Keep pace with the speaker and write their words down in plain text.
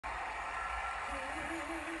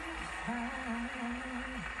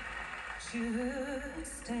Should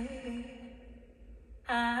stay,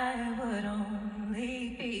 I would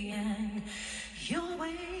only be in your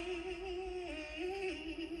way.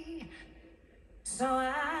 So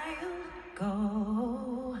I'll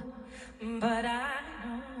go, but I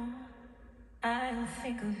know I'll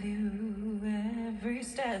think of you every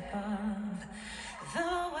step of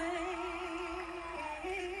the way.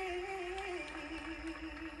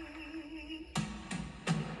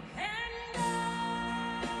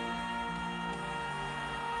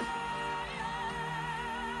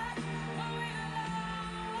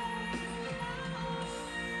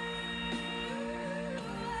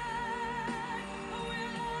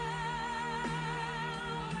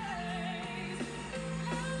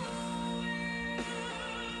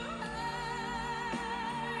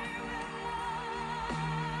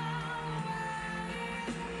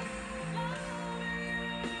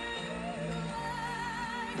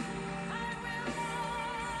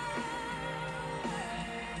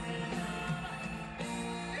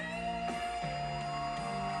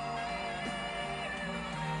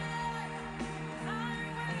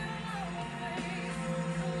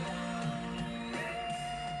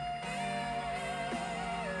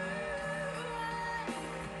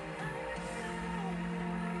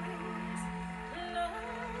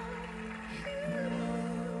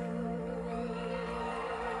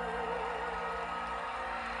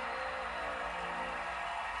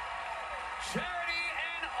 Charity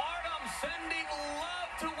and Artem sending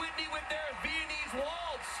love to Whitney with their Viennese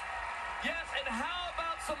waltz. Yes, and how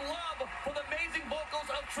about some love for the amazing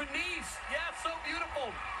vocals of Trinice? Yes, so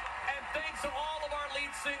beautiful. And thanks to all of our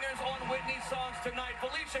lead singers on Whitney's songs tonight,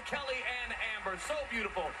 Felicia, Kelly, and Amber. So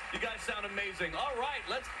beautiful. You guys sound amazing. All right,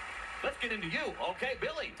 let's get into you. Okay,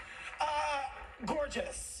 Billy.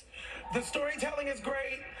 Gorgeous. The storytelling is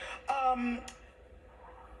great.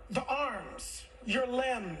 The arms, your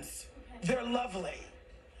limbs, they're lovely.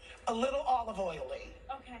 A little olive oily.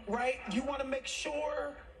 Okay. Right? You want to make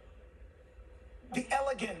sure the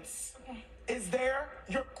elegance is there.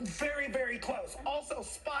 You're very, very close. Also,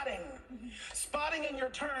 spotting. Spotting in your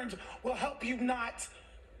turns will help you not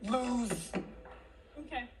lose.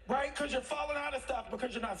 Okay. Right? Because you're falling out of stuff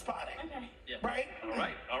because you're not spotting. Okay. Yeah. Right?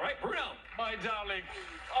 All right, Bruno. My darling,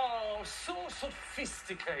 oh, so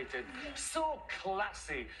sophisticated, so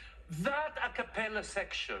classy. That a cappella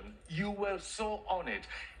section, you were so on it.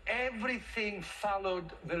 Everything followed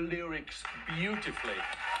the lyrics beautifully.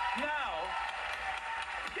 Now,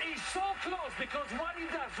 he's so close because what he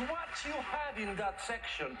does, what you had in that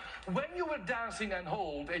section, when you were dancing and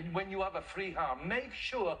hold, and when you have a free arm, make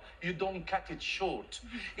sure you don't cut it short.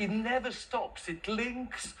 It never stops. It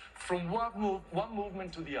links from one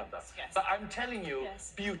movement to the other. Yes. But I'm telling you,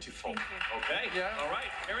 Yes. beautiful. Thank you. Okay. Yeah. All right,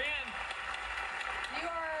 Marianne. You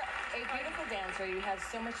are a beautiful dancer. You have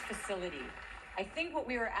so much facility. I think what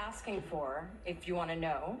we were asking for, if you want to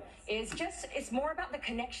know, is just, it's more about the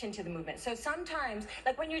connection to the movement. So sometimes,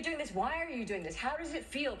 like when you're doing this, why are you doing this? How does it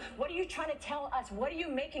feel? What are you trying to tell us? What are you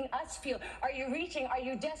making us feel? Are you reaching? Are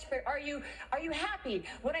you desperate? Are you happy?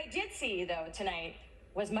 What I did see, though, tonight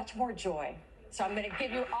was much more joy. So I'm going to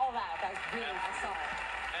give you all that. That was really, I saw it.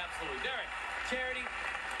 Absolutely. Derek. Charity,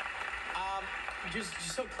 just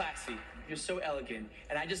so classy. You're so elegant,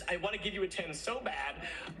 and I want to give you a 10 so bad,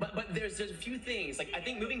 but there's a few things. Like, I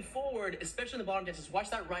think moving forward, especially in the ballroom dances, watch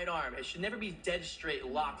that right arm. It should never be dead straight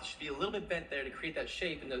locked. It should be a little bit bent there to create that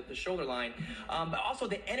shape in the shoulder line. But also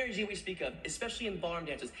the energy we speak of, especially in ballroom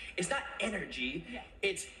dances, it's not energy. Yeah.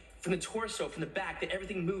 It's from the torso, from the back, that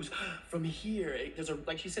everything moves from here.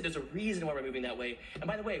 Like she said, there's a reason why we're moving that way. And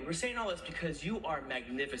by the way, we're saying all this because you are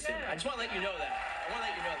magnificent. Yeah. I just want to let you know that.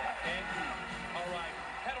 And, all right.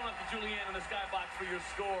 Head on up to Julianne in the skybox for your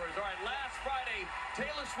scores. All right, last Friday,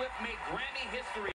 Taylor Swift made Grammy history.